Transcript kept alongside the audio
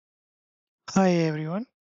Hi everyone.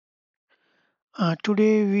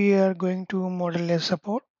 Today we are going to model a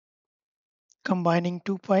support combining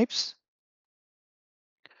two pipes.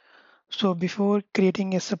 So before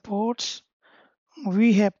creating a supports,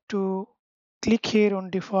 we have to click here on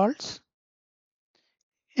defaults,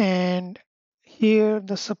 and here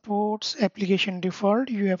the supports application default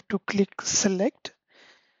you have to click select,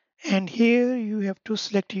 and here you have to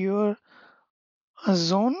select your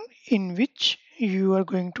zone in which you are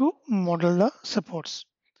going to model the supports.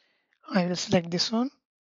 I will select this one.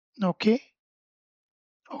 Okay.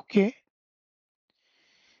 Okay.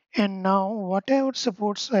 And now whatever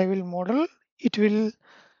supports I will model, it will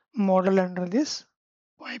model under this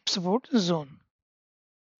pipe support zone.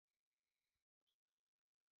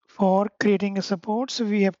 For creating a support, so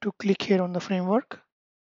we have to click here on the framework,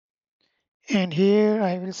 and here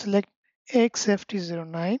I will select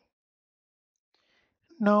XFT09.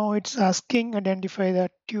 Now it's asking identify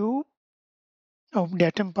the tube of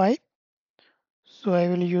datum pipe. So I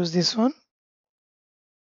will use this one.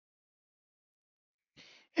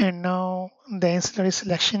 And now the ancillary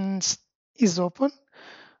selections is open.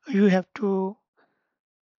 You have to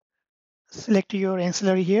select your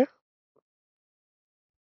ancillary here.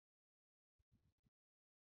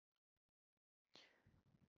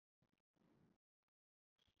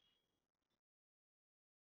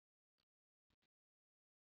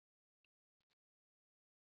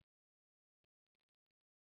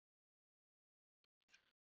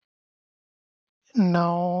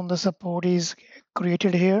 Now the support is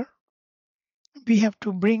created here. We have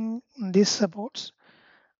to bring these supports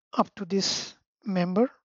up to this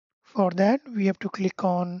member. For that, we have to click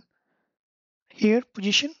on here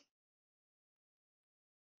position,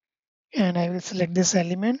 and I will select this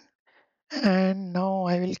element, and now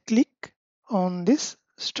I will click on this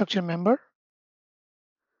structure member.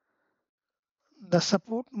 The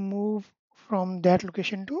support move from that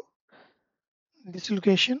location to this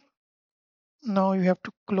location. Now you have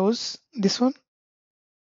to close this one,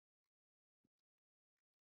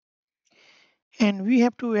 and we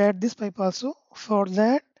have to add this pipe also. For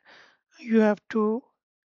that, you have to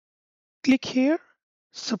click here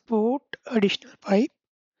support additional pipe,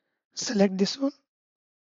 select this one,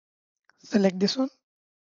 select this one,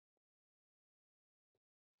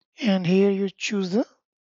 and here you choose the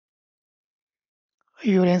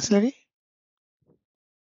your ancillary.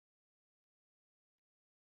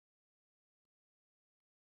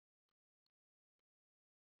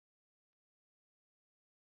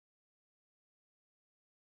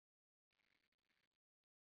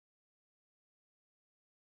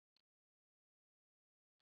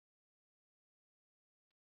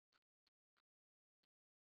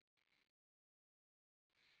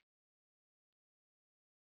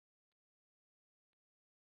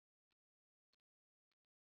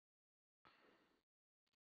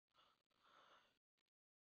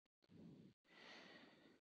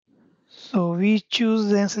 So we choose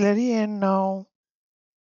the ancillary, and now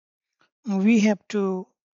we have to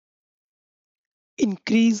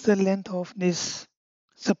increase the length of this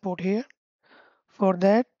support here. For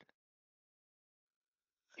that,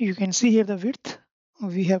 you can see here the width.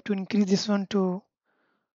 We have to increase this one to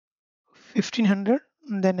 1500,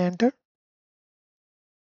 then enter.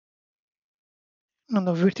 Now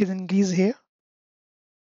the width is increased here.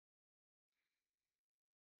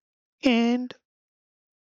 And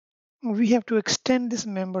we have to extend this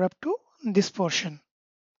member up to this portion.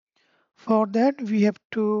 For that, we have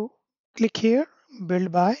to click here,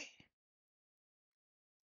 build by,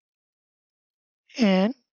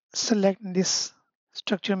 and select this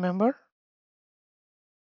structure member.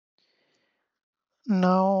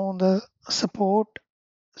 Now the support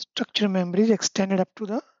structure member is extended up to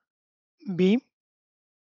the beam.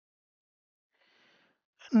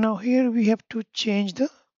 Now here we have to change the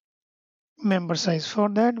member size. For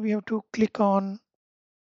that, we have to click on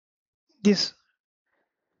this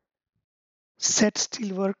set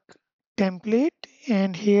steelwork template,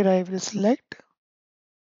 and here I will select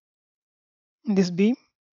this beam.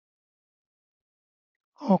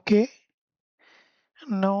 Okay.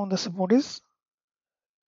 Now the support is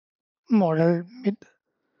modeled with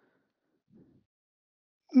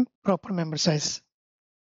proper member size.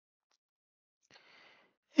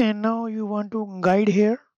 And now you want to guide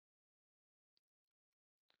here.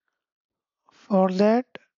 For that,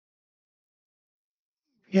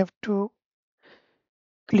 we have to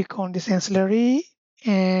click on this ancillary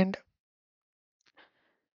and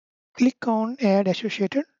click on add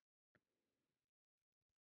associated.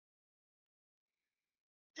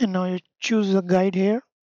 And now you choose the guide here.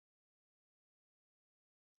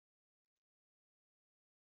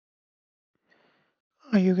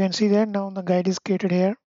 You can see that now the guide is created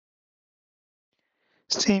here.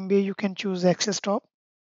 Same way you can choose access top.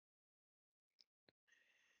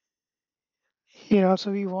 Here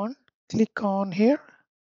also we want, click on here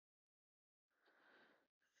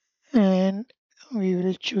and we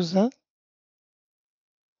will choose the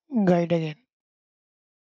guide again.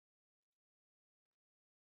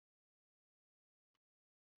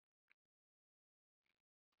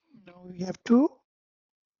 Now we have to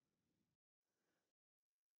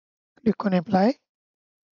click on apply.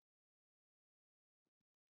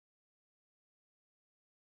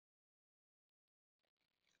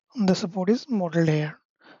 The support is modeled here.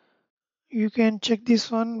 You can check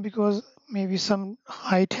this one because maybe some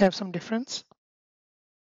height have some difference.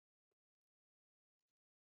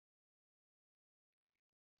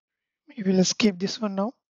 We will escape this one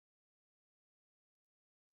now.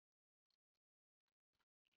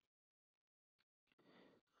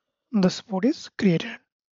 The support is created.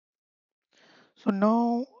 So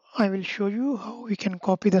now I will show you how we can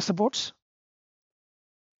copy the supports.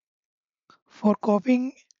 For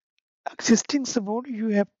copying existing support, you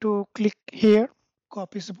have to click here,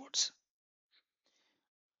 copy supports.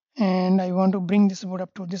 And I want to bring this support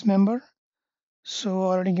up to this member. So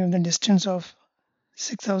already given the distance of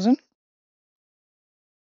 6000.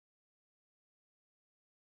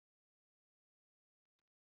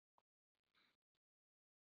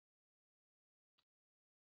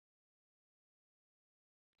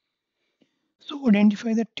 So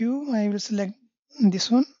identify the tube. I will select this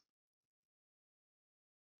one.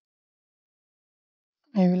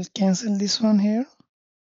 I will cancel this one here.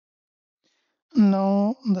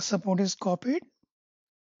 Now the support is copied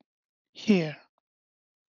here.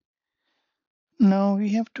 Now we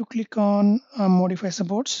have to click on modify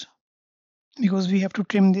supports because we have to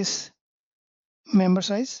trim this member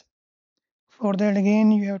size. For that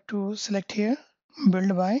again you have to select here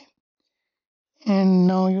build by, and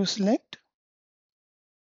now you select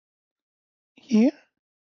here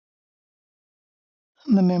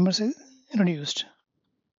the member size reduced.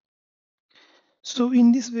 So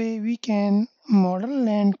in this way we can model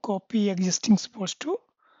and copy existing supports to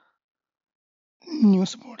new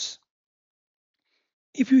supports.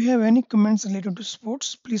 If you have any comments related to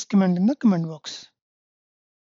sports, please comment in the comment box.